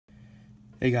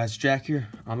Hey guys, Jack here.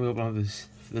 I'm gonna open up this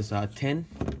tin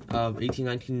of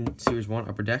 1819 Series 1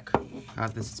 Upper Deck.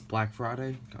 Got this, it's Black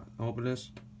Friday. I'll open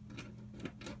this.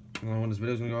 I don't know when this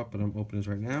video's gonna go up, but I'm opening this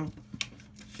right now.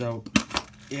 So,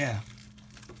 yeah.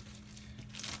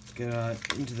 Let's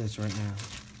get into this right now,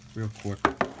 real quick.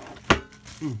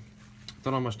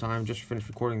 Don't have much time, just finished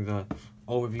recording the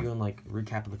overview and like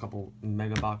recap of a couple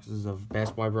mega boxes of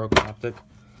Basketball Broke Optic.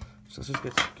 So let's just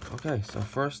get, okay, so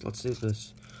first, let's see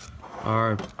this.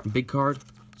 Our big card,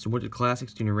 some Winter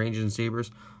Classics, Junior Rangers and Sabres,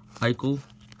 Eichel.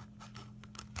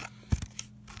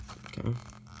 Okay,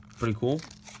 pretty cool.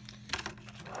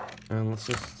 And let's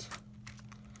just,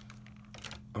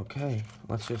 okay,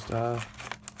 let's just,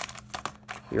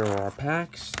 here are our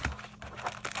packs.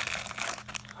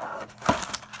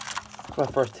 It's my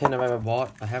first tin I've ever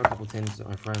bought. I have a couple tins that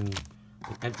my friend,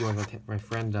 empty ones, my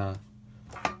friend's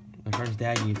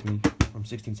dad gave to me from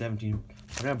 16-17.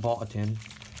 I've never bought a tin.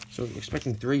 So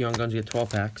expecting 3 Young Guns, you get 12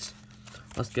 packs.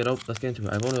 Let's get into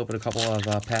it. I've only opened a couple of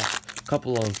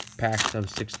packs of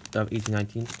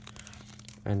 1819,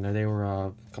 and they were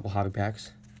a couple hobby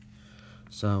packs.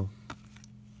 So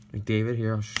McDavid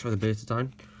here. I'll show the base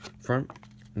design, front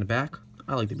and the back.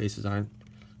 I like the base design.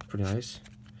 It's pretty nice.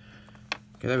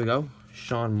 Okay, there we go.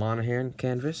 Sean Monahan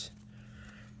canvas.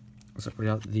 Let's separate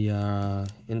out the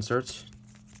inserts.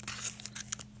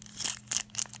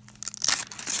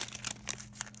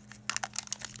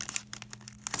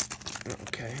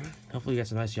 Okay, hopefully you get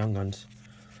some nice Young Guns.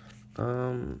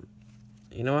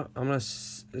 You know what?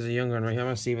 There's a Young Gun right here. I'm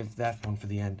gonna save that one for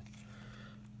the end.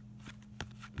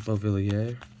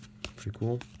 Beauvillier, pretty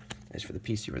cool. Nice for the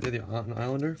PC right there, the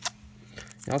Islander.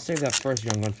 Now I'll save that first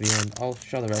Young Gun for the end. I'll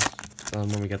show the rest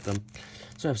when we get them,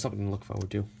 so I have something to look forward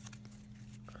to.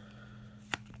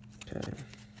 Okay,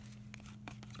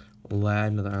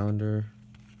 Ladd, another Islander.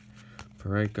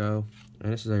 Parayko,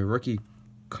 and this is a rookie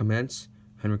commence.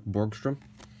 Henrik Borgstrom.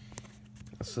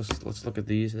 Let's look at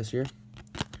these this year.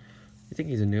 I think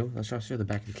he's a new. Let's show the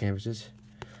back of the canvases.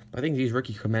 But I think these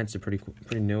rookie commence are pretty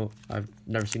new. I've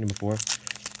never seen them before.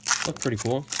 Look pretty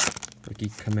cool.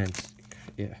 Rookie commence.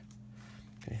 Yeah.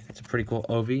 Okay, that's a pretty cool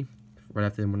Ovi right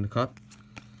after they win the cup.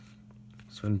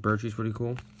 Sven Bertie's pretty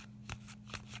cool.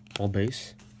 All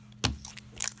base.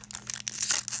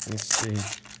 Let's see.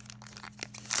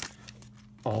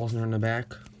 Alsner in the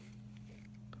back.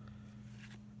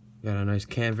 Got a nice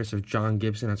canvas of John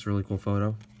Gibson. That's a really cool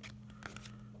photo.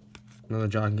 Another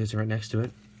John Gibson right next to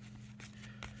it.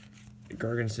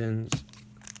 Gergensons.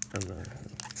 I don't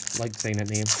like saying that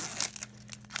name.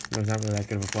 He's not really that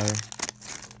good of a player.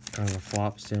 Kind of a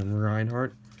flop. Sam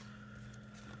Reinhart.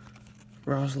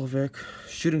 Roslovic.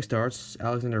 Shooting Stars.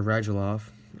 Alexander Radulov.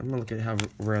 I'm going to look at how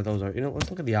rare those are. You know, let's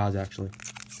look at the odds, actually.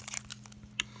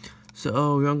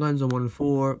 So, Young Guns are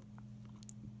 1-4.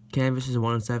 Canvases are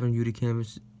 1-7. UD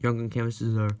canvas. Young Gun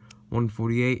canvases are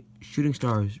 148. Shooting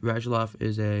Stars. Radulov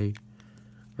is a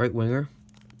right winger.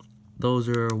 Those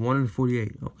are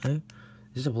 1-48. Okay. Is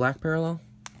this a black parallel?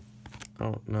 I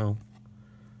don't know.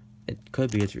 It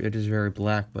could be. It is very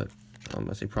black, but I'm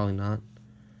gonna say probably not.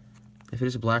 If it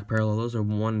is a black parallel, those are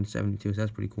 1-72. So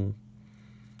that's pretty cool.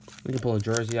 We can pull a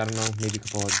jersey. I don't know. Maybe you can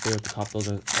pull a beer at the top. Those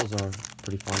are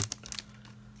pretty fun.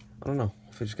 I don't know.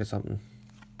 If we just get something.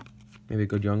 Maybe a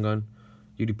good Young Gun.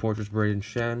 UD Portraits, Braden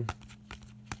Shen.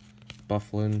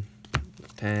 Bufflin.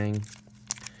 Tang.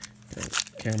 Okay,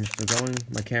 camera's still going.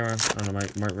 My camera, I don't know,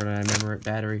 might run out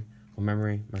of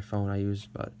memory. My phone I use,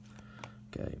 but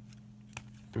okay.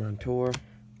 Montour.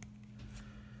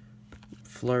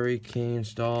 Fleury, Kane,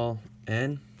 Stahl,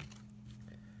 and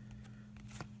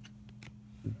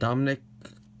Dominic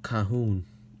Cahoon,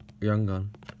 Young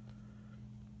Gun.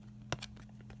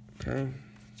 Okay.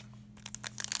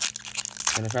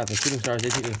 And in fact, the Shooting Stars, they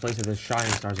take the place of the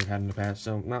Shining Stars they've had in the past,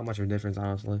 so not much of a difference,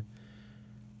 honestly.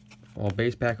 All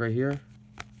base pack right here.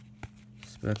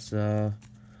 So that's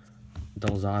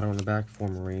Delzato in the back,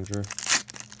 former Ranger.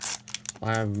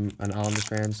 I am an Islanders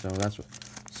fan, so that's what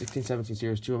 16-17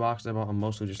 Series 2 box. I'm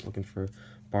mostly just looking for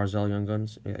Barzal Young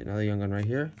Guns. Yeah, another Young Gun right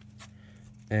here.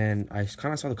 And I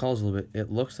kind of saw the colors a little bit.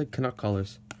 It looks like Canuck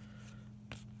colors.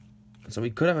 So we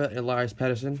could have an Elias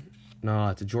Pettersson. No,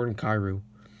 it's a Jordan Kyrou.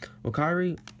 Well,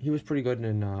 Kyrie, he was pretty good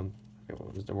in,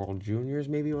 what was the World Juniors,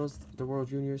 maybe it was the World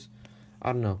Juniors?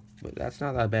 I don't know, but that's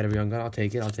not that bad of a Young Gun. I'll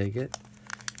take it.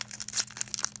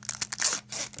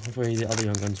 Hopefully the other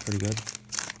Young Gun's pretty good.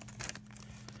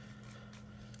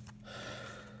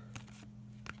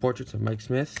 Portraits of Mike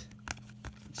Smith.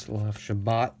 Slav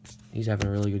Shabbat. He's having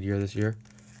a really good year this year.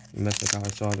 Messed with how I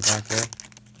saw in the back there.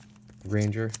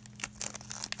 Ranger.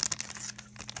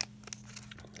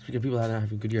 Speaking of people that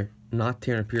have a good year. Not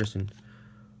Tanner Pearson.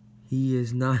 He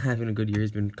is not having a good year.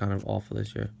 He's been kind of awful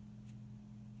this year.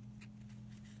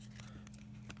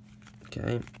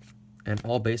 Okay, and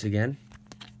all base again.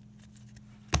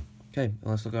 Okay,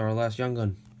 let's look at our last Young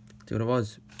Gun. See what it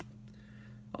was.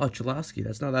 Oh, Cholowski.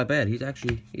 That's not that bad. He's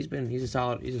a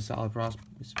solid prospect.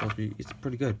 He's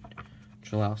pretty good.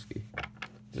 Cholowski.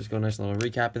 Just go a nice little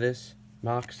recap of this.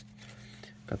 Mox.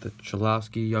 Got the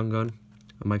Cholowski Young Gun.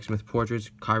 Mike Smith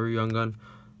Portraits. Kyrie Young Gun.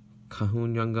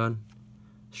 Cahoon Young Gun.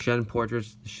 Shen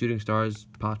Portraits. The Shooting Stars.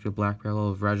 Possibly Black Parallel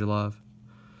of Radulov.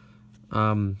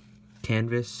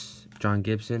 Canvas. John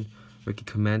Gibson. Ricky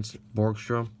Commence.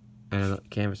 Borgstrom. And a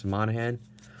canvas of Monahan.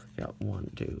 Got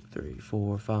 1, 2, 3,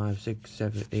 4, 5, 6,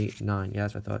 7, 8, 9. Yeah,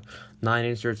 that's what I thought. 9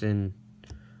 inserts in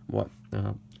what?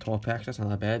 12 packs. That's not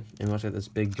that bad. And we also got this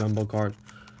big jumbo card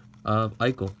of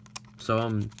Eichel. So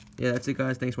yeah, that's it,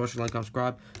 guys. Thanks for watching. Like, comment,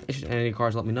 subscribe. If you have any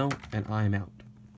cards, let me know, and I am out.